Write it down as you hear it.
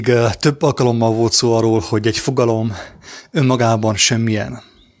Több alkalommal volt szó arról, hogy egy fogalom önmagában semmilyen.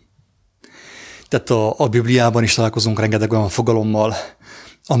 Tehát a Bibliában is találkozunk rengeteg olyan fogalommal,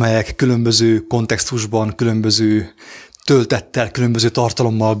 amelyek különböző kontextusban, különböző töltettel, különböző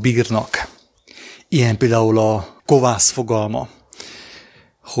tartalommal bírnak. Ilyen például a kovász fogalma,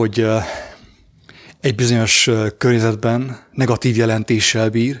 hogy egy bizonyos környezetben negatív jelentéssel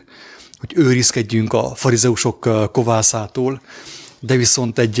bír, hogy őrizkedjünk a farizeusok kovászától, de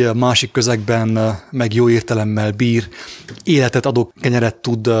viszont egy másik közegben meg jó értelemmel bír, életet adó kenyeret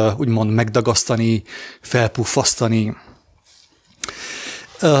tud úgymond megdagasztani, felpuffasztani.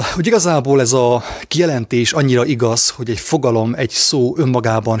 Úgy igazából ez a kijelentés annyira igaz, hogy egy fogalom, egy szó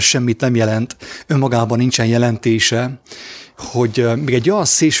önmagában semmit nem jelent, önmagában nincsen jelentése, hogy még egy olyan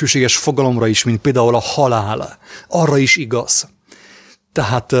szélsőséges fogalomra is, mint például a halál, arra is igaz.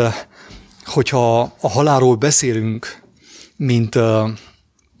 Tehát, hogyha a halálról beszélünk,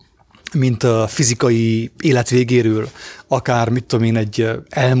 mint a fizikai élet végéről, akár mit tudom én, egy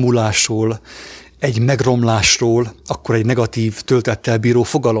elmúlásról, egy megromlásról, akkor egy negatív töltettel bíró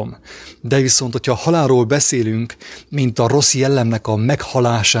fogalom. De viszont, hogyha a halálról beszélünk, mint a rossz jellemnek a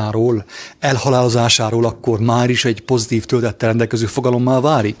meghalásáról, elhalálozásáról, akkor már is egy pozitív töltettel rendelkező fogalommá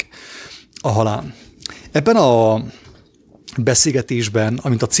válik a halál. Ebben a beszélgetésben,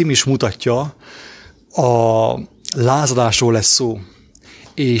 amint a cím is mutatja, a lázadásról lesz szó.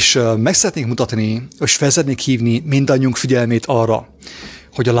 És meg szeretnék mutatni, és fel szeretnék hívni mindannyiunk figyelmét arra,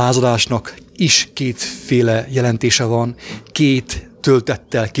 hogy a lázadásnak is kétféle jelentése van, két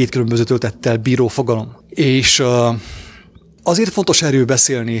különböző töltettel bíró fogalom. És azért fontos erről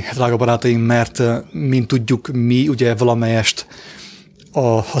beszélni, drága barátaim, mert mint tudjuk, mi ugye valamelyest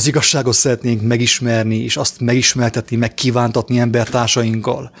az igazságot szeretnénk megismerni, és azt megismertetni, megkívántatni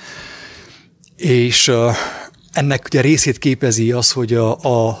embertársainkkal. És ennek ugye részét képezi az, hogy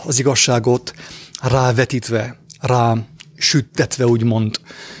az igazságot rávetítve, süttetve úgymond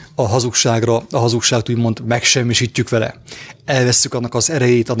a hazugságra, a hazugságot úgymond megsemmisítjük vele. Elvesszük annak az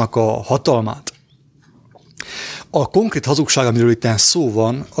erejét, annak a hatalmát. A konkrét hazugság, amiről itt szó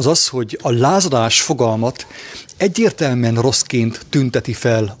van, az az, hogy a lázadás fogalmat egyértelműen rosszként tünteti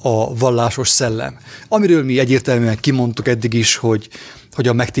fel a vallásos szellem. Amiről mi egyértelműen kimondtuk eddig is, hogy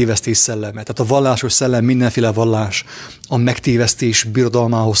a megtévesztés szelleme. Tehát a vallásos szellem, mindenféle vallás a megtévesztés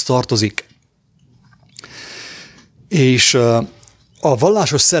birodalmához tartozik. És a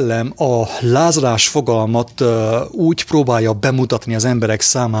vallásos szellem a lázadás fogalmat úgy próbálja bemutatni az emberek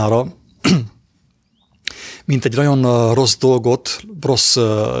számára, mint egy nagyon rossz dolgot, rossz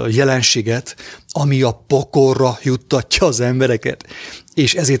jelenséget, ami a pokolra juttatja az embereket.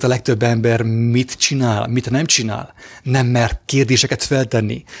 És ezért a legtöbb ember mit csinál, mit nem csinál? Nem mer kérdéseket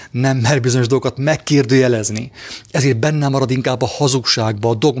feltenni, nem mer bizonyos dolgokat megkérdőjelezni. Ezért benne marad inkább a hazugságba,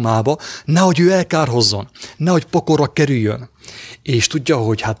 a dogmába, nehogy ő elkárhozzon, nehogy pokolra kerüljön. És tudja,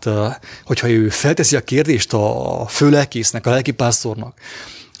 hogy hogyha ő felteszi a kérdést a főlelkésznek, a lelkipásztornak,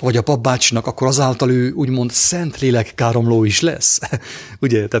 vagy a papbácsinak, akkor azáltal ő úgymond szent lélekkáromló is lesz.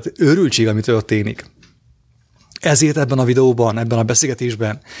 Ugye, tehát őrültség, ami történik. Ezért ebben a videóban, ebben a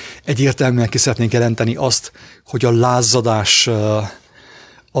beszélgetésben egyértelműen ki szeretnénk jelenteni azt, hogy a lázadás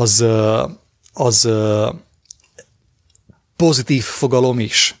az pozitív fogalom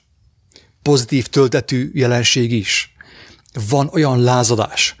is, pozitív töltetű jelenség is. Van olyan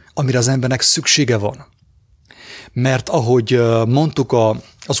lázadás, amire az embernek szüksége van. Mert ahogy mondtuk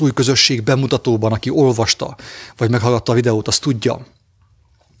az új közösség bemutatóban, aki olvasta, vagy meghallgatta a videót, az tudja,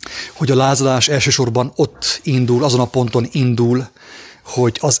 hogy a lázadás elsősorban ott indul, azon a ponton indul,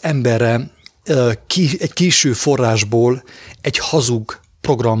 hogy az emberre egy késő forrásból egy hazug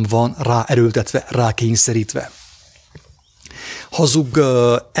program van ráerőltetve, rákényszerítve. Hazug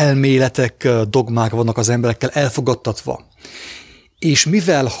elméletek, dogmák vannak az emberekkel elfogadtatva. És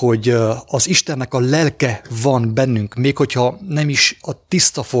mivel, hogy az Istennek a lelke van bennünk, még hogyha nem is a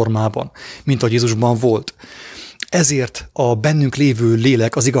tiszta formában, mint ahogy Jézusban volt, ezért a bennünk lévő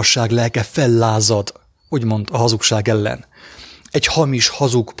lélek, az igazság lelke fellázad, úgymond a hazugság ellen. Egy hamis,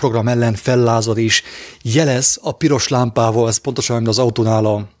 hazug program ellen fellázad, és jelez a piros lámpával, ez pontosan, mint az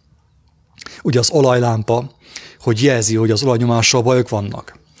autónál ugye az olajlámpa, hogy jelzi, hogy az olajnyomással bajok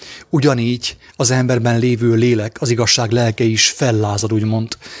vannak. Ugyanígy az emberben lévő lélek, az igazság lelke is fellázad,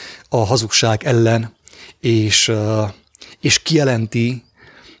 úgymond, a hazugság ellen, és kijelenti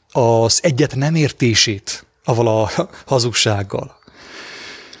az egyet nem értését avval a hazugsággal.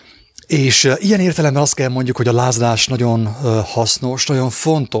 És ilyen értelemben azt kell mondjuk, hogy a lázadás nagyon hasznos, nagyon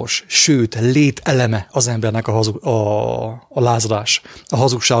fontos, sőt, lételeme az embernek a lázadás, a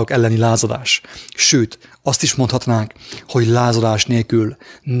hazugságok elleni lázadás. Sőt, azt is mondhatnánk, hogy lázadás nélkül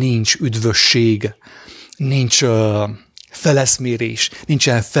nincs üdvösség, nincs feleszmérés,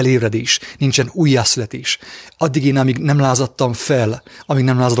 nincsen felébredés, nincsen újjászületés. Addig én, amíg nem lázadtam fel, amíg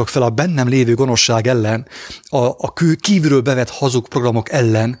nem lázadok fel a bennem lévő gonoszság ellen, a kívülről bevett hazug programok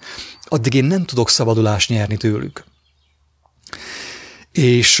ellen, addig én nem tudok szabadulást nyerni tőlük.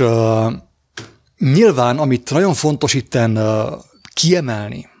 És nyilván, amit nagyon fontos itten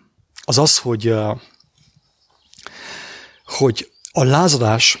kiemelni, az az, hogy a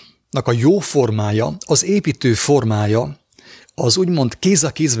lázadásnak a jó formája, az építő formája, az úgymond kéz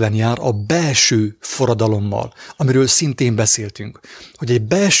a kézben jár a belső forradalommal, amiről szintén beszéltünk. Hogy egy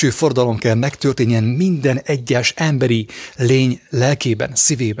belső forradalom kell megtörténjen minden egyes emberi lény lelkében,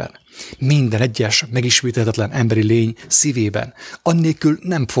 szívében. Minden egyes megismételhetetlen emberi lény szívében. Annélkül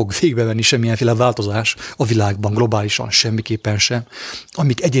nem fog végbe venni semmilyenféle változás a világban, globálisan semmiképpen sem,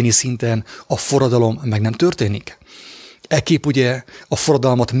 amíg egyéni szinten a forradalom meg nem történik. Ekképp ugye a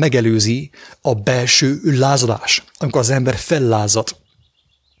forradalmat megelőzi a belső lázadás, amikor az ember fellázad.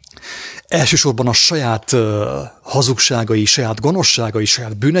 Elsősorban a saját hazugságai, saját gonoszságai,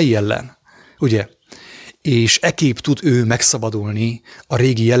 saját bűnei ellen, ugye? És ekképp tud ő megszabadulni a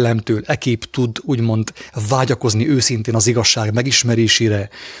régi jellemtől, ekképp tud úgymond vágyakozni őszintén az igazság megismerésére,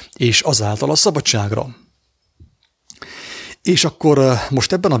 és azáltal a szabadságra. És akkor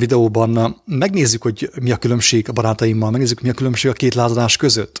most ebben a videóban megnézzük, hogy mi a különbség a barátaimmal, megnézzük, mi a különbség a két lázadás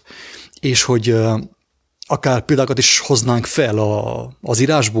között, és hogy akár példákat is hoznánk fel az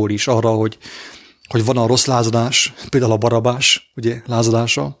írásból is arra, hogy van a rossz lázadás, például a Barabás ugye,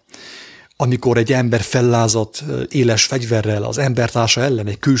 lázadása, amikor egy ember fellázadt éles fegyverrel az embertársa ellen,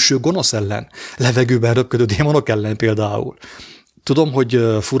 egy külső gonosz ellen, levegőben röpködő démonok ellen például. Tudom,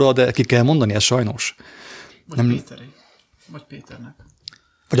 hogy fura, de ki kell mondani ezt sajnos. Vagy Péternek.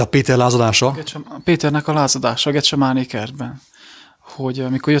 Vagy a Péter lázadása? Péternek a lázadása a Getsemáné kertben. Hogy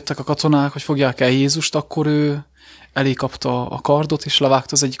amikor jöttek a katonák, hogy fogják el Jézust, akkor ő elé kapta a kardot, és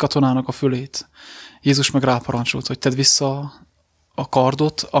levágta az egyik katonának a fülét. Jézus meg ráparancsolt, hogy tedd vissza a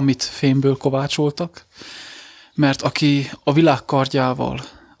kardot, amit fémből kovácsoltak, mert aki a világ kardjával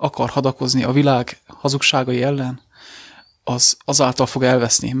akar hadakozni a világ hazugságai ellen, az azáltal fog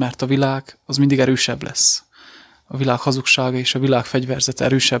elveszni, mert a világ az mindig erősebb lesz. A világ hazugsága és a világ fegyverzete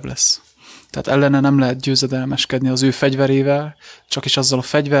erősebb lesz. Tehát ellene nem lehet győzedelmeskedni az ő fegyverével, csak is azzal a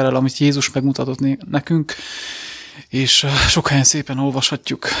fegyverrel, amit Jézus megmutatott nekünk, és sok helyen szépen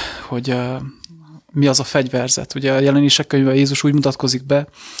olvashatjuk, hogy mi az a fegyverzet. Ugye a Jelenések könyvben Jézus úgy mutatkozik be,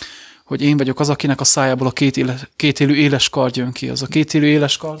 hogy én vagyok az, akinek a szájából a két élő éles kard jön ki. Az a két élő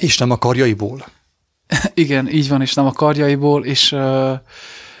éles kard. És nem a karjaiból. Igen, így van, és nem a karjaiból, és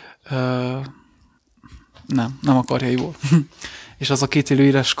nem a karjaiból. És az a két élő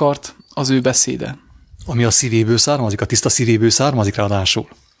éles kard az ő beszéde. Ami a szívéből származik, a tiszta szívéből származik ráadásul.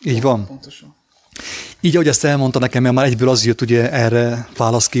 Így van. Pontosan. Így, ahogy ezt elmondta nekem, mert már egyből az jött ugye erre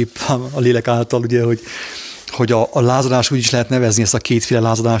válaszkép a lélek által, ugye, hogy a lázadás úgy is lehet nevezni ezt a kétféle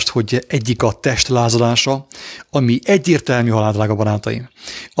lázadást, hogy egyik a test lázadása, ami egyértelmű halál, drága barátaim.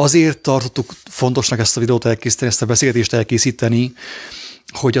 Azért tartottuk fontosnak ezt a videót elkészíteni, ezt a beszélgetést elkészíteni,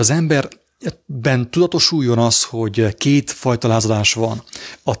 hogy az emberben tudatosuljon az, hogy kétfajta lázadás van.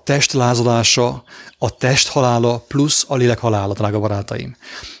 A test lázadása, a test halála plusz a lélek halála, drága barátaim.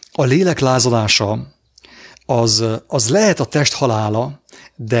 A lélek lázadása az lehet a test halála,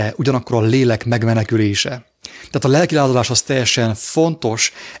 de ugyanakkor a lélek megmenekülése. Tehát a lelki lázadás az teljesen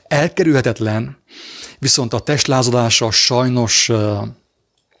fontos, elkerülhetetlen, viszont a test lázadása sajnos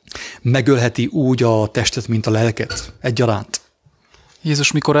megölheti úgy a testet, mint a lelket egyaránt.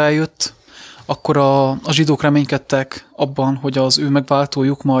 Jézus mikor eljött, akkor a zsidók reménykedtek abban, hogy az ő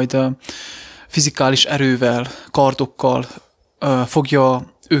megváltójuk majd fizikális erővel, kardokkal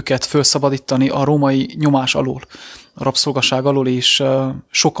fogja őket felszabadítani a római nyomás alól, a rabszolgaság alól, és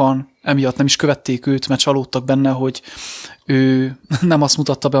sokan emiatt nem is követték őt, mert csalódtak benne, hogy ő nem azt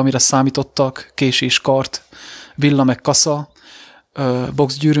mutatta be, amire számítottak, kés és kard, villa meg kasza,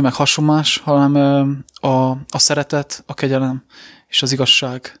 boxgyűrű meg hasonlás, hanem a szeretet, a kegyelem és az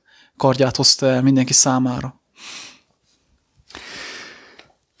igazság kardját hozta el mindenki számára.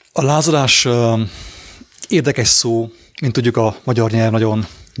 A lázadás érdekes szó, mint tudjuk, a magyar nyelv nagyon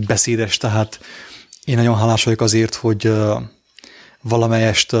beszédes, tehát én nagyon hálás vagyok azért, hogy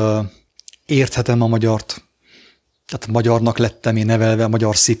valamelyest érthetem a magyart, tehát magyarnak lettem én nevelve, a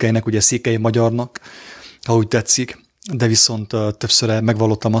magyar székelynek, ugye székely magyarnak, ha úgy tetszik, de viszont többször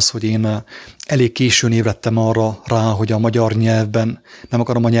megvallottam azt, hogy én elég későn ébredtem arra rá, hogy a magyar nyelvben, nem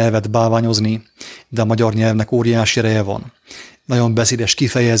akarom a nyelvet bálványozni, de a magyar nyelvnek óriási ereje van. Nagyon beszédes,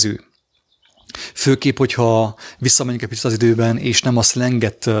 kifejező. Főképp, hogyha visszamegyünk egy picit az időben, és nem a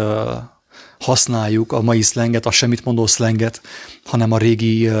szlenget használjuk, a mai szlenget, a semmit mondó szlenget, hanem a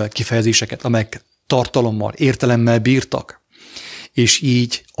régi kifejezéseket, amelyek tartalommal, értelemmel bírtak. És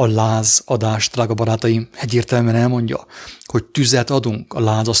így a lázadás, drága barátaim, egyértelműen elmondja, hogy tüzet adunk, a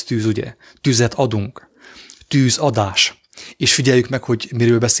láz az tűz, ugye? Tüzet adunk, tűzadás. És figyeljük meg, hogy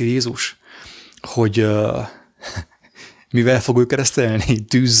miről beszél Jézus, hogy mivel fog ő keresztelni?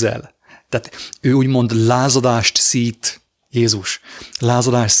 Tűzzel. Tehát ő úgymond lázadást szít, Jézus.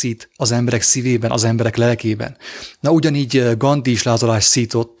 Lázadást szít az emberek szívében, az emberek lelkében. Na ugyanígy Gandhi is lázadást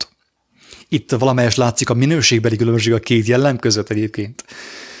szított. Itt valamelyest látszik a minőségbeli különbség a két jellem között egyébként,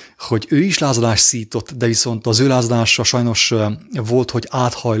 hogy ő is lázadást szított, de viszont az ő lázadása sajnos volt, hogy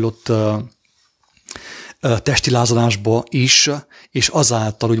áthajlott testi lázadásba is, és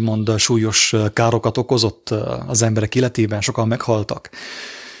azáltal úgymond súlyos károkat okozott az emberek életében, sokan meghaltak.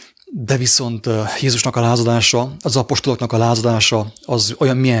 De viszont Jézusnak a lázadása, az apostoloknak a lázadása az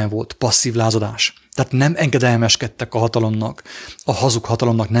olyan milyen volt, passzív lázadás. Tehát nem engedelmeskedtek a hatalomnak, a hazug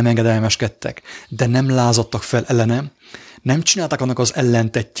hatalomnak nem engedelmeskedtek, de nem lázadtak fel ellene, nem csinálták annak az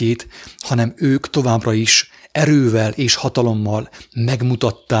ellentettjét, hanem ők továbbra is erővel és hatalommal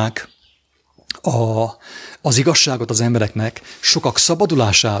megmutatták az igazságot az embereknek sokak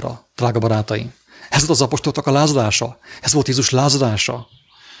szabadulására, drága barátaim. Ez volt az apostoloknak a lázadása, ez volt Jézus lázadása.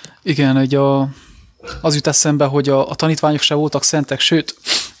 Igen, hogy az jut eszembe, hogy a tanítványok se voltak szentek, sőt,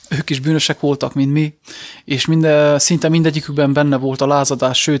 ők is bűnösek voltak, mint mi, és szinte mindegyikükben benne volt a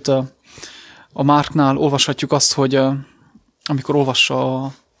lázadás, sőt, a Márknál olvashatjuk azt, hogy amikor olvassa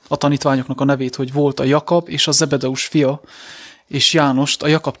a tanítványoknak a nevét, hogy volt a Jakab és a Zebedeus fia, és Jánost, a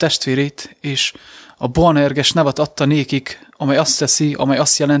Jakab testvérét, és a Boanerges nevet adta nékik, amely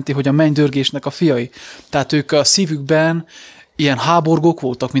azt jelenti, hogy a mennydörgésnek a fiai. Tehát ők a szívükben ilyen háborgók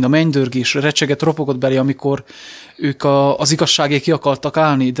voltak, mint a mennydörgés, recsegett, ropogott belé, amikor ők az igazságért ki akartak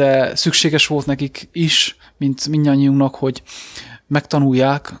állni, de szükséges volt nekik is, mint mindannyiunknak, hogy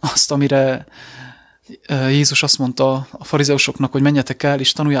megtanulják azt, amire Jézus azt mondta a farizeusoknak, hogy menjetek el,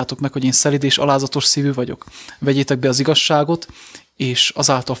 és tanuljátok meg, hogy én szelíd és alázatos szívű vagyok. Vegyétek be az igazságot, és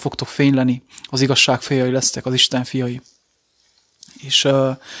azáltal fogtok fényleni, az igazság fiai lesztek, az Isten fiai. És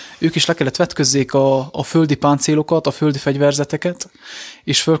ők is le kellett vetközzék a földi páncélokat, a földi fegyverzeteket,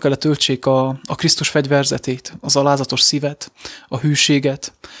 és föl kellett öltsék a Krisztus fegyverzetét, az alázatos szívet, a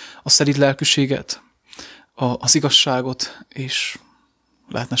hűséget, a szelíd lelkűséget, az igazságot, és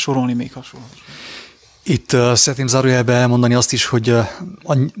lehetne sorolni még hasonlóan. Itt szeretném zárójelbe elmondani azt is, hogy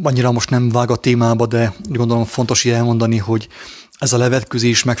annyira most nem vág a témába, de gondolom fontos elmondani, hogy ez a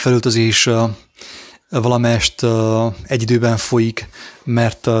levetközés, megfelöltözés valamelyest egy időben folyik,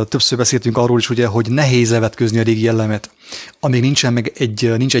 mert többször beszéltünk arról is, ugye, hogy nehéz levetközni a régi jellemet. Amíg nincs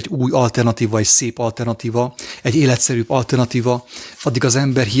egy új alternatíva, egy szép alternatíva, egy életszerűbb alternatíva, addig az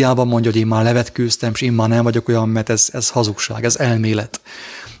ember hiába mondja, hogy én már levetkőztem, és én már nem vagyok olyan, mert ez hazugság, ez elmélet.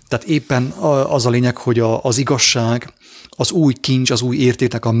 Tehát éppen az a lényeg, hogy az igazság, az új kincs, az új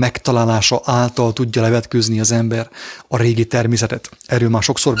értéknek a megtalálása által tudja levetkőzni az ember a régi természetet. Erről már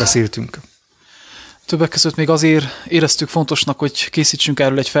sokszor beszéltünk. Többek között még azért éreztük fontosnak, hogy készítsünk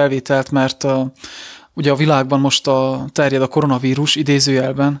erről egy felvételt, mert ugye a világban most terjed a koronavírus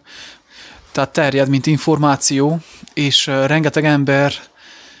idézőjelben, tehát terjed, mint információ, és rengeteg ember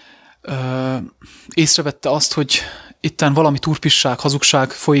észrevette azt, hogy itten valami turpisság,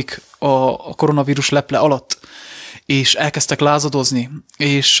 hazugság folyik a koronavírus leple alatt, és elkezdtek lázadozni,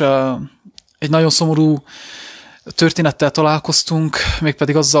 és egy nagyon szomorú történettel találkoztunk,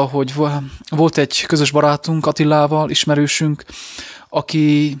 mégpedig azzal, hogy volt egy közös barátunk, Attilával, ismerősünk,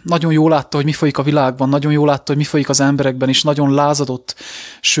 aki nagyon jól látta, hogy mi folyik a világban, nagyon jól látta, hogy mi folyik az emberekben, és nagyon lázadott,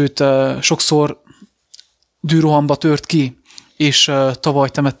 sőt, sokszor dűrohamba tört ki, és tavaly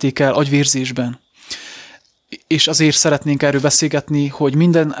temették el agyvérzésben. És azért szeretnénk erről beszélgetni, hogy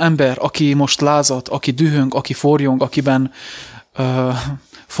minden ember, aki most lázad, aki dühöng, aki forjong, akiben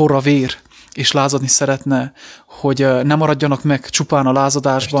forra vér, és lázadni szeretne, hogy ne maradjanak meg csupán a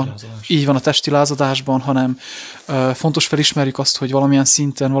lázadásban, így van, a testi lázadásban, hanem fontos felismerjük azt, hogy valamilyen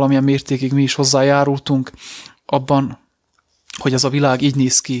szinten, valamilyen mértékig mi is hozzájárultunk abban, hogy ez a világ így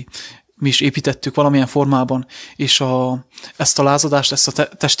néz ki, mi is építettük valamilyen formában, és ezt a lázadást, ezt a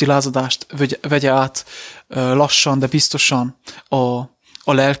testi lázadást vegye át lassan, de biztosan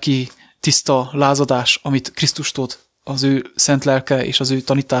a lelki tiszta lázadás, amit Krisztustól az ő szent lelke és az ő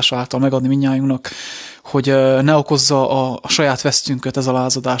tanítása által megadni mindnyájunknak, hogy ne okozza a saját vesztünket ez a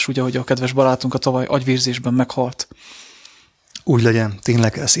lázadás, úgy, ahogy a kedves barátunk a tavaly agyvérzésben meghalt. Úgy legyen,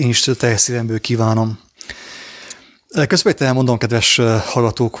 tényleg ezt én is teljes szívemből kívánom. Közben elmondom, kedves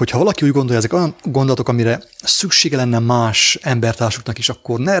hallgatók, hogy ha valaki úgy gondolja, ezek olyan gondolatok, amire szüksége lenne más embertársuknak is,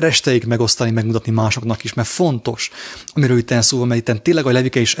 akkor ne resteljék megosztani, megmutatni másoknak is, mert fontos, amiről itt szó van, mert itt tényleg a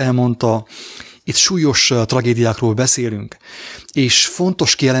Levike is elmondta, itt súlyos tragédiákról beszélünk, és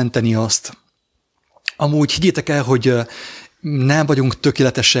fontos kijelenteni azt. Amúgy higgyétek el, hogy nem vagyunk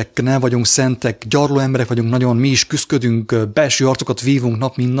tökéletesek, nem vagyunk szentek, gyarló emberek vagyunk nagyon, mi is küszködünk, belső harcokat vívunk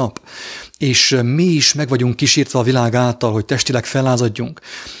nap, mint nap, és mi is meg vagyunk kísértve a világ által, hogy testileg fellázadjunk.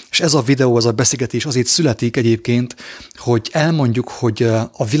 És ez a videó, ez a beszélgetés azért születik egyébként, hogy elmondjuk, hogy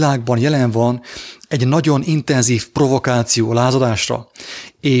a világban jelen van egy nagyon intenzív provokáció a lázadásra,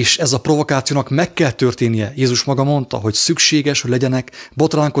 és ez a provokációnak meg kell történnie. Jézus maga mondta, hogy szükséges, hogy legyenek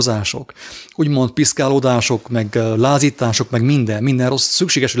botránkozások, úgymond piszkálódások, meg lázítások, meg minden rossz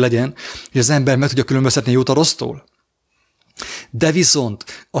szükséges, hogy legyen, hogy az ember meg tudja különböztetni a jót a rossztól. De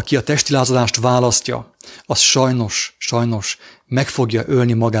viszont, aki a testi lázadást választja, az sajnos meg fogja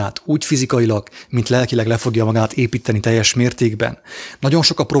ölni magát, úgy fizikailag, mint lelkileg le fogja magát építeni teljes mértékben. Nagyon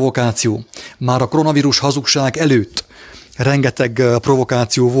sok a provokáció. Már a koronavírus hazugság előtt rengeteg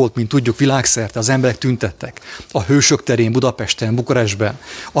provokáció volt, mint tudjuk, világszerte, az emberek tüntettek. A Hősök terén, Budapesten, Bukarestben,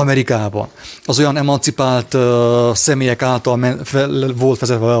 Amerikában. Az olyan emancipált személyek által volt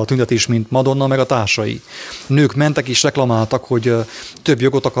vezetve a tüntetés, mint Madonna meg a társai. Nők mentek és reklamáltak, hogy több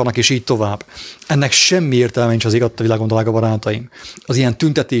jogot akarnak, és így tovább. Ennek semmi értelme nincs az ég adta világon, drága barátaim. Az ilyen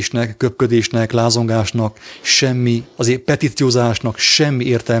tüntetésnek, köpködésnek, lázongásnak, semmi, az petíciózásnak semmi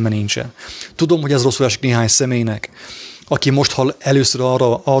értelme nincsen. Tudom, hogy ez rosszul esik néhány személynek, aki most hall először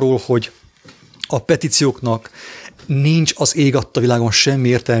arról, hogy a petícióknak nincs az ég adta világon semmi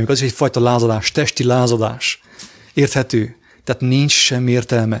értelmük, az is egyfajta lázadás, testi lázadás. Érthető? Tehát nincs semmi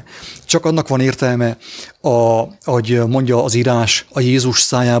értelme. Csak annak van értelme, ahogy mondja az írás, a Jézus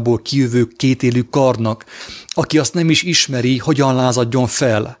szájából kijövő kétélű karnak, aki azt nem is ismeri, hogyan lázadjon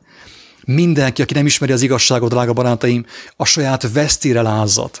fel. Mindenki, aki nem ismeri az igazságot, drága barátaim, a saját vesztére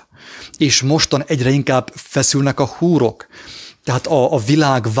lázad. És mostan egyre inkább feszülnek a húrok. Tehát a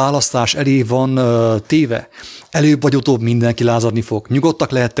világ választás elé van téve. Előbb vagy utóbb mindenki lázadni fog.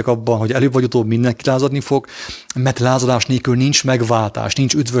 Nyugodtak lehettek abban, hogy előbb vagy utóbb mindenki lázadni fog, mert lázadás nélkül nincs megváltás,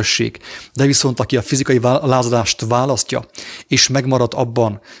 nincs üdvösség. De viszont aki a fizikai lázadást választja, és megmarad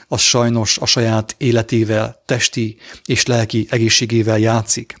abban, az sajnos a saját életével, testi és lelki egészségével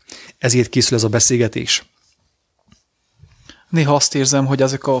játszik. Ezért készül ez a beszélgetés. Néha azt érzem, hogy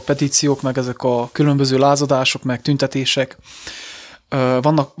ezek a petíciók, meg ezek a különböző lázadások, meg tüntetések,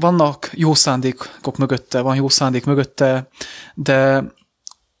 vannak jó szándékok mögötte, van jó szándék mögötte, de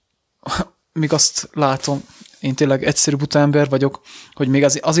még azt látom, én tényleg egyszerű buta ember vagyok, hogy még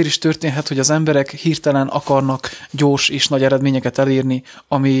azért is történhet, hogy az emberek hirtelen akarnak gyors és nagy eredményeket elérni,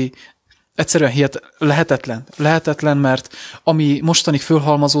 ami egyszerűen lehetetlen, mert ami mostanig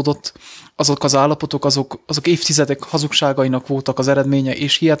fölhalmazódott, azok az állapotok, azok évtizedek hazugságainak voltak az eredménye,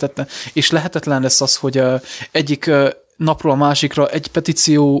 és hihetetlen, és lehetetlen lesz az, hogy egyik napról a másikra, egy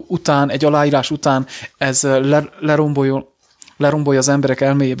petíció után, egy aláírás után ez lerombolja az emberek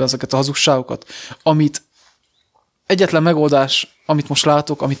elméjébe ezeket a hazugságokat, amit egyetlen megoldás, amit most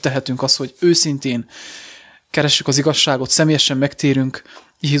látok, amit tehetünk, az, hogy őszintén keressük az igazságot, személyesen megtérünk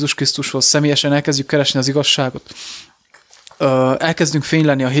Jézus Krisztushoz, személyesen elkezdjük keresni az igazságot, elkezdünk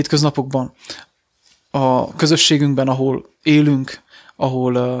fényleni a hétköznapokban, a közösségünkben, ahol élünk,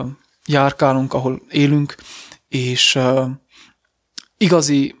 ahol járkálunk, ahol élünk, és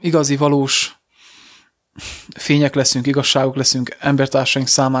igazi, valós fények leszünk, igazságok leszünk embertársaink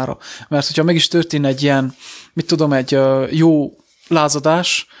számára. Mert hogyha meg is történne egy ilyen, egy jó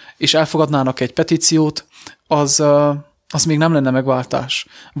lázadás, és elfogadnának egy petíciót, az még nem lenne megváltás,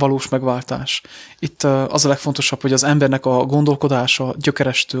 valós megváltás. Itt az a legfontosabb, hogy az embernek a gondolkodása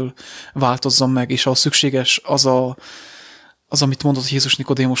gyökerestől változzon meg, és ahhoz szükséges az, amit mondott Jézus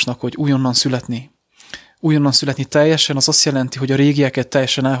Nikodémusnak, hogy újonnan születni. Újonnan születni teljesen, az azt jelenti, hogy a régieket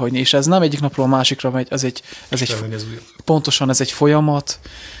teljesen elhagyni, és ez nem egyik napról a másikra megy, pontosan ez egy folyamat,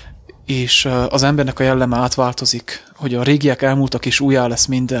 és az embernek a jelleme átváltozik, hogy a régiek elmúltak, és újjá lesz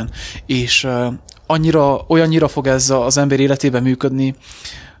minden, és olyannyira fog ez az ember életében működni,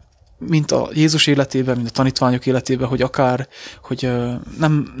 mint a Jézus életében, mint a tanítványok életében, hogy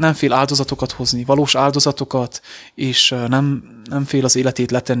nem fél áldozatokat hozni, valós áldozatokat, és nem fél az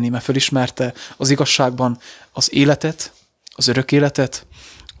életét letenni, mert fölismerte az igazságban az életet, az örök életet,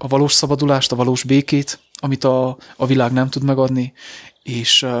 a valós szabadulást, a valós békét, amit a világ nem tud megadni,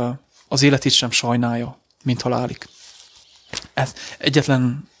 és az életét sem sajnálja, mint halálig. Ez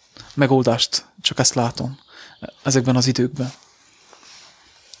egyetlen megoldást, csak ezt látom ezekben az időkben.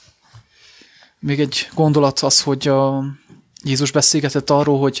 Még egy gondolat az, hogy Jézus beszélgetett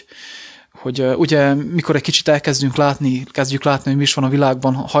arról, hogy ugye mikor egy kicsit kezdjük látni, hogy mi is van a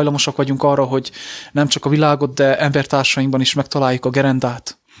világban, hajlamosak vagyunk arra, hogy nem csak a világot, de embertársainkban is megtaláljuk a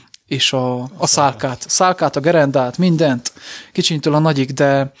gerendát, és a szálkát, a gerendát, mindent, kicsintől a nagyig,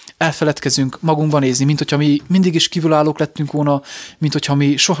 de elfeledkezünk magunkban nézni, mint hogyha mi mindig is kívülállók lettünk volna, mint hogyha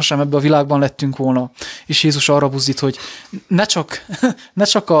mi sohasem ebbe a világban lettünk volna. És Jézus arra buzdít, hogy ne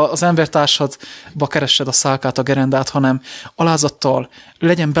csak az embertársadba keressed a szálkát, a gerendát, hanem alázattal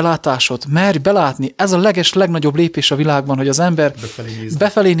legyen belátásod, merj belátni. Ez a legnagyobb lépés a világban, hogy az ember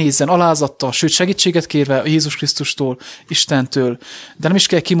befelé nézzen alázattal, sőt segítséget kérve a Jézus Krisztustól, Istentől. De nem is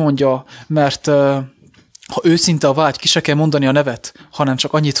kell kimondja, mert ha őszinte a vágy, ki se kell mondani a nevet, hanem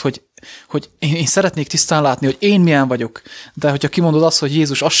csak annyit, hogy én szeretnék tisztán látni, hogy én milyen vagyok. De hogyha kimondod azt, hogy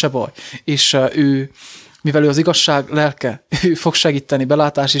Jézus, az se baj, és ő, mivel ő az igazság lelke, ő fog segíteni,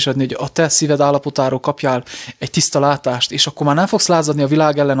 belátást is adni, hogy a te szíved állapotáról kapjál egy tiszta látást, és akkor már nem fogsz lázadni a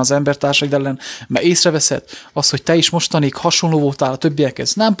világ ellen, az embertársaid ellen, mert észreveszed azt, hogy te is mostanig hasonló voltál a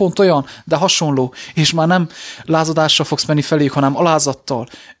többiekhez. Nem pont olyan, de hasonló, és már nem lázadással fogsz menni feléjük, hanem alázattal,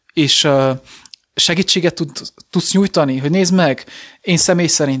 és segítséget tudsz nyújtani, hogy nézd meg, én személy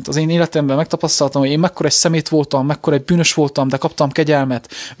szerint az én életemben megtapasztaltam, hogy én mekkora egy szemét voltam, mekkora egy bűnös voltam, de kaptam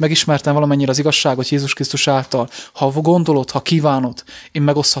kegyelmet, megismertem valamennyire az igazságot Jézus Krisztus által. Ha gondolod, ha kívánod, én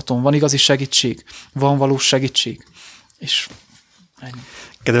megoszthatom, van igazi segítség, van valós segítség. És ennyi.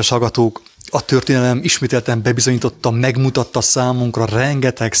 Kedves hallgatók, a történelem ismételten bebizonyította, megmutatta számunkra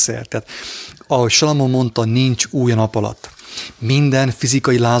rengetegszer. Tehát, ahogy Salamon mondta, nincs új a nap alatt. Minden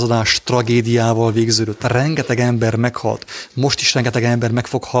fizikai lázadás tragédiával végződött. Rengeteg ember meghalt. Most is rengeteg ember meg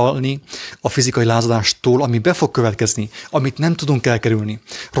fog halni a fizikai lázadástól, ami be fog következni, amit nem tudunk elkerülni.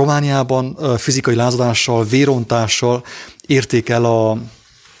 Romániában fizikai lázadással, vérontással érték el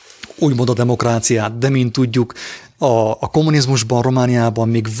úgymond a demokráciát, de mint tudjuk, a kommunizmusban, Romániában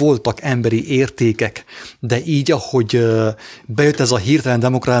még voltak emberi értékek, de így, ahogy bejött ez a hirtelen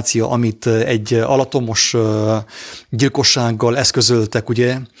demokrácia, amit egy alatomos gyilkossággal eszközöltek,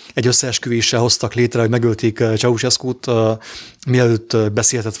 ugye, egy összeesküvéssel hoztak létre, hogy megölték Ceausescut, mielőtt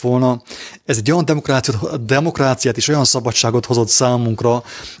beszélhetett volna. Ez egy olyan demokráciát és olyan szabadságot hozott számunkra,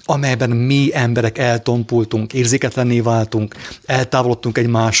 amelyben mi emberek eltompultunk, érzéketlenné váltunk, eltávolodtunk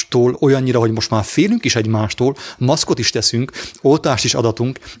egymástól, olyannyira, hogy most már félünk is egymástól, maszkot is teszünk, oltást is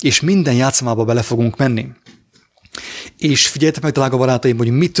adatunk, és minden játszmába bele fogunk menni. És figyeljetek meg, drága barátaim,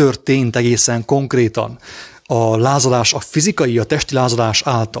 hogy mi történt egészen konkrétan a lázadás, a fizikai, a testi lázadás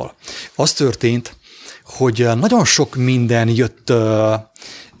által. Az történt, hogy nagyon sok minden jött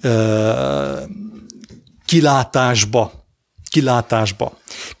kilátásba.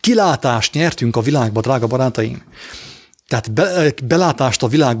 Kilátást nyertünk a világba, drága barátaim. Tehát belátást a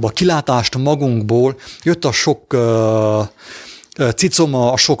világba, kilátást magunkból, jött a sok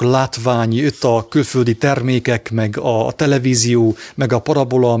cicoma, a sok látvány, jött a külföldi termékek, meg a televízió, meg a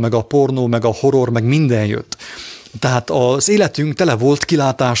parabola, meg a pornó, meg a horror, meg minden jött. Tehát az életünk tele volt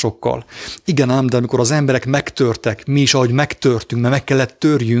kilátásokkal. Igen ám, de amikor az emberek megtörtek, mi is ahogy megtörtünk, mert meg kellett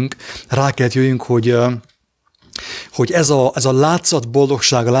törjünk, rá kellett jöjjünk, hogy ez a látszat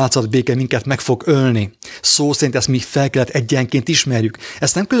boldogság, a látszat béke minket meg fog ölni. Szó szerint ezt mi fel kellett egyenként ismerjük.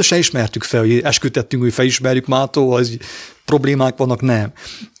 Ezt nem közösen ismertük fel, hogy esküdtettünk, hogy felismerjük mától, hogy problémák vannak, nem.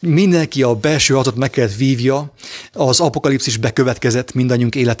 Mindenki a belső harcot meg kellett vívja, az apokalipszis bekövetkezett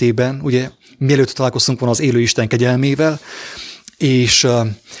mindannyiunk életében, ugye, mielőtt találkoztunk volna az élő Isten kegyelmével, és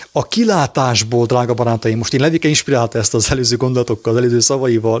a kilátásból, drága barátaim, most én Levike inspirálta ezt az előző gondolatokkal, az előző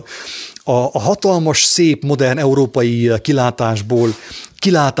szavaival, a hatalmas, szép, modern európai kilátásból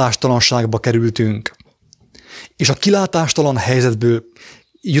kilátástalanságba kerültünk. És a kilátástalan helyzetből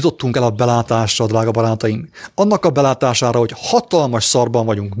jutottunk el a belátásra, drága barátaim. Annak a belátására, hogy hatalmas szarban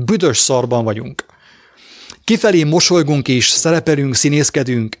vagyunk, büdös szarban vagyunk. Kifelé mosolygunk és szerepelünk,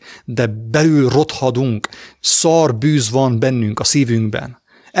 színészkedünk, de belül rothadunk, szar bűz van bennünk a szívünkben.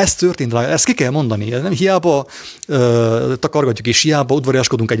 Ez történt, ezt ki kell mondani, nem hiába takargatjuk és hiába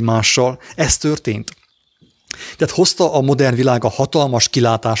udvariaskodunk egymással, ez történt. Tehát hozta a modern világ a hatalmas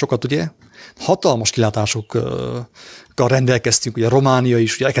kilátásokat, ugye? Hatalmas kilátásokkal rendelkeztünk, ugye Románia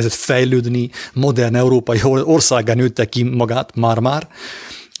is ugye elkezdett fejlődni, modern európai országgá nőtte ki magát már-már,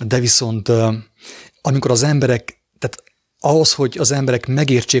 de viszont amikor az emberek, tehát ahhoz, hogy az emberek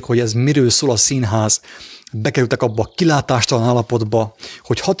megértsék, hogy ez miről szól a színház, bekerültek abba a kilátástalan állapotba,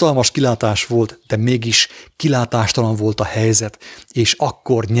 hogy hatalmas kilátás volt, de mégis kilátástalan volt a helyzet, és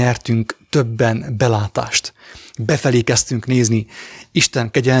akkor nyertünk többen belátást. Befelé kezdtünk nézni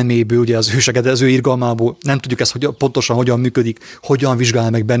Isten kegyelméből, ugye az ő irgalmából, nem tudjuk ezt pontosan hogyan működik, hogyan vizsgál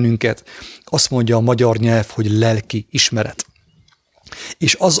meg bennünket. Azt mondja a magyar nyelv, hogy lelki ismeret.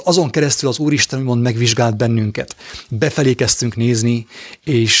 És azon keresztül az Úristen úgymond megvizsgált bennünket. Befelé kezdtünk nézni,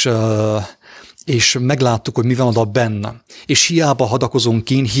 és megláttuk, hogy mi van oda benne. És hiába hadakozom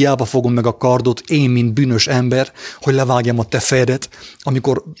kín, hiába fogom meg a kardot, én, mint bűnös ember, hogy levágjam a te fejedet,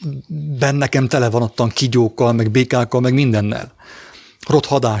 amikor bennekem tele van ottan kígyókkal, meg békákkal, meg mindennel.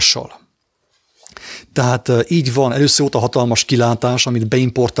 Rothadással. Tehát így van, először volt a hatalmas kilátás, amit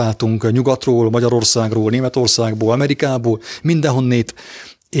beimportáltunk nyugatról, Magyarországról, Németországból, Amerikából, mindenhonnét,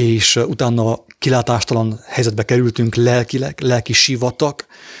 és utána kilátástalan helyzetbe kerültünk lelkileg, lelki sivatag,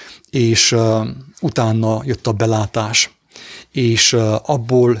 és utána jött a belátás. És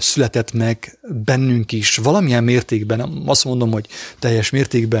abból született meg bennünk is valamilyen mértékben, azt mondom, hogy teljes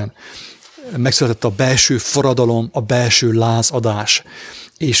mértékben megszületett a belső forradalom, a belső lázadás.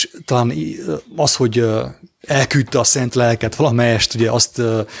 És talán az, hogy elküldte a szent lelket valamelyest, ugye azt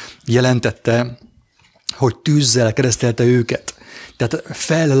jelentette, hogy tűzzel keresztelte őket. Tehát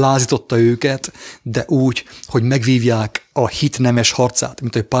fellázította őket, de úgy, hogy megvívják a hit nemes harcát,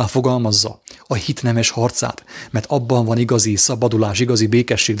 mint ahogy Pál fogalmazza, a hit nemes harcát, mert abban van igazi szabadulás, igazi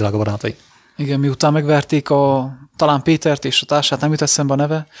békesség, drága barátai. Igen, miután megverték talán Pétert és a társát, nem jut eszembe a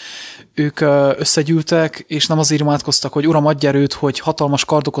neve, ők összegyűltek, és nem azért imádkoztak, hogy Uram, adj erőt, hogy hatalmas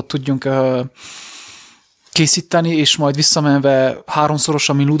kardokat tudjunk készíteni, és majd visszamenve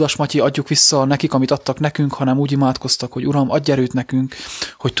háromszorosan, mint Ludas Matyi, adjuk vissza nekik, amit adtak nekünk, hanem úgy imádkoztak, hogy Uram, adj erőt nekünk,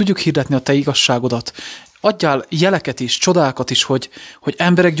 hogy tudjuk hirdetni a te igazságodat. Adjál jeleket is, csodákat is, hogy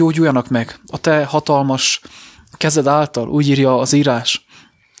emberek gyógyuljanak meg a te hatalmas kezed által, úgy írja az írás,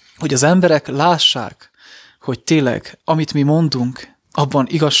 hogy az emberek lássák, hogy tényleg, amit mi mondunk, abban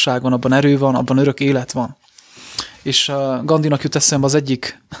igazság van, abban erő van, abban örök élet van. És Gandinak jut eszembe az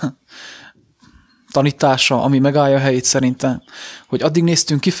egyik tanítása, ami megállja a helyét szerintem, hogy addig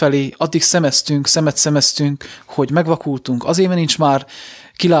néztünk kifelé, addig szemeztünk, hogy megvakultunk. Azért, mert nincs már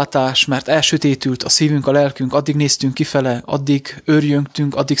kilátás, mert elsötétült a szívünk, a lelkünk, addig néztünk kifele, addig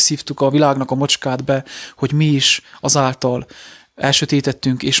őrjöngtünk, addig szívtuk a világnak a mocskát be, hogy mi is azáltal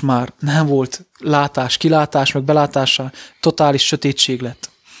elsötétettünk, és már nem volt látás, kilátás, meg belátása, totális sötétség lett.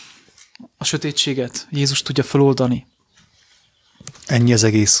 A sötétséget Jézus tudja feloldani. Ennyi az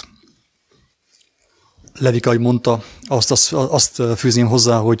egész. Levika, ahogy mondta, azt fűzném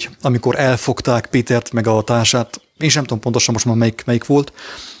hozzá, hogy amikor elfogták Pétert meg a társát, én sem tudom pontosan most már melyik volt,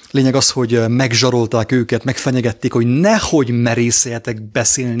 lényeg az, hogy megzsarolták őket, megfenyegették, hogy nehogy merészeljetek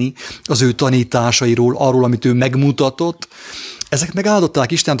beszélni az ő tanításairól, arról, amit ő megmutatott. Ezek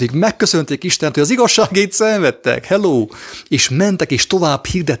megáldották Istent, hogy megköszönték Istent, hogy az igazságét szenvedtek, hello, és mentek és tovább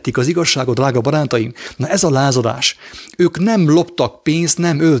hirdették az igazságot, drága barátaim. Na ez a lázadás. Ők nem loptak pénzt,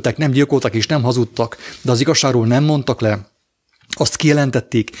 nem öltek, nem gyilkoltak és nem hazudtak, de az igazságról nem mondtak le. Azt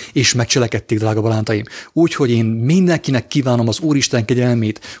kijelentették és megcselekedték, drága barátaim. Úgyhogy én mindenkinek kívánom az Úristen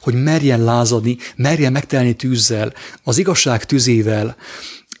kegyelmét, hogy merjen lázadni, merjen megtelni tűzzel, az igazság tüzével,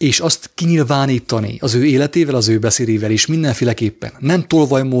 és azt kinyilvánítani az ő életével, az ő beszédével is mindenféleképpen. Nem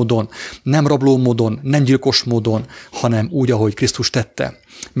tolvaj módon, nem rabló módon, nem gyilkos módon, hanem úgy, ahogy Krisztus tette.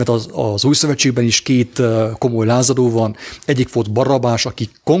 Mert az új szövetségben is két komoly lázadó van. Egyik volt Barrabás, aki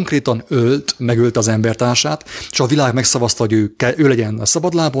konkrétan megölte az embertársát, és a világ megszavazta, hogy ő legyen a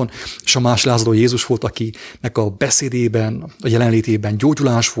szabadlábon, és a más lázadó Jézus volt, akinek a beszédében, a jelenlétében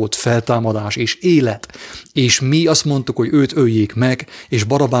gyógyulás volt, feltámadás és élet. És mi azt mondtuk, hogy őt öljék meg, és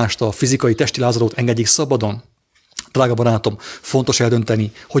Barrabást, a fizikai testi lázadót engedjék szabadon. Drága barátom, fontos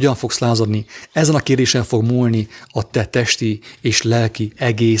eldönteni, hogyan fogsz lázadni. Ezen a kérdésen fog múlni a te testi és lelki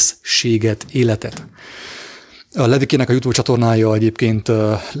egészséget, életet. A Levikének a YouTube csatornája egyébként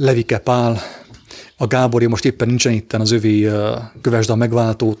Levike Pál, a Gáboré most éppen nincsen itten, az övé kövesd a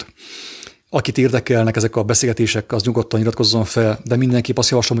megváltót. Akit érdekelnek ezek a beszélgetések, az nyugodtan iratkozzon fel, de mindenképp azt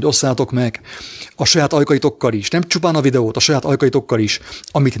javaslom, hogy osszátok meg a saját ajkaitokkal is, nem csupán a videót, a saját ajkaitokkal is,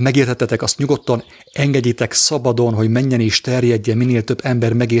 amit megértettetek, azt nyugodtan engedjétek szabadon, hogy menjen és terjedjen, minél több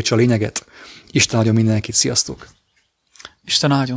ember megértse a lényeget. Isten áldjon mindenkit, sziasztok! Isten áldjon!